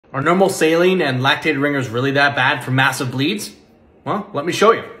Are normal saline and lactated ringers really that bad for massive bleeds? Well, let me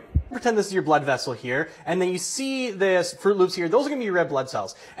show you. Pretend this is your blood vessel here, and then you see this Fruit Loops here. Those are going to be your red blood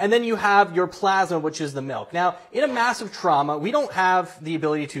cells. And then you have your plasma, which is the milk. Now, in a massive trauma, we don't have the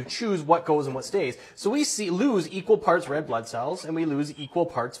ability to choose what goes and what stays. So we lose equal parts red blood cells, and we lose equal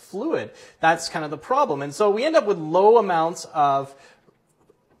parts fluid. That's kind of the problem. And so we end up with low amounts of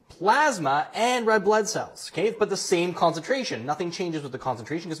plasma and red blood cells, okay? But the same concentration. Nothing changes with the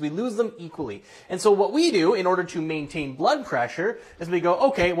concentration because we lose them equally. And so what we do in order to maintain blood pressure is we go,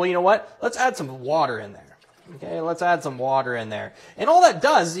 okay, well, you know what? Let's add some water in there. Okay, let's add some water in there. And all that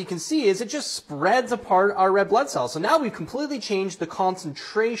does, as you can see, is it just spreads apart our red blood cells. So now we've completely changed the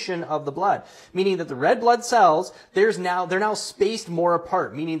concentration of the blood, meaning that the red blood cells, they're now spaced more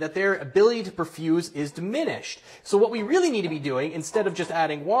apart, meaning that their ability to perfuse is diminished. So what we really need to be doing, instead of just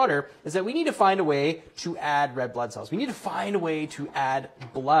adding water, is that we need to find a way to add red blood cells. We need to find a way to add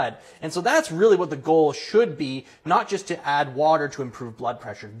blood. And so that's really what the goal should be, not just to add water to improve blood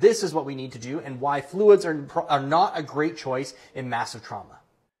pressure. This is what we need to do, and why fluids are not a great choice in massive trauma.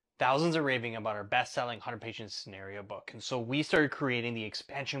 Thousands are raving about our best-selling 100-patient scenario book, and so we started creating the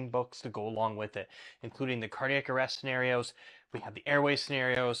expansion books to go along with it, including the cardiac arrest scenarios, we have the airway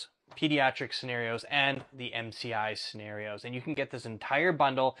scenarios, pediatric scenarios, and the MCI scenarios. And you can get this entire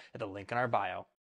bundle at the link in our bio.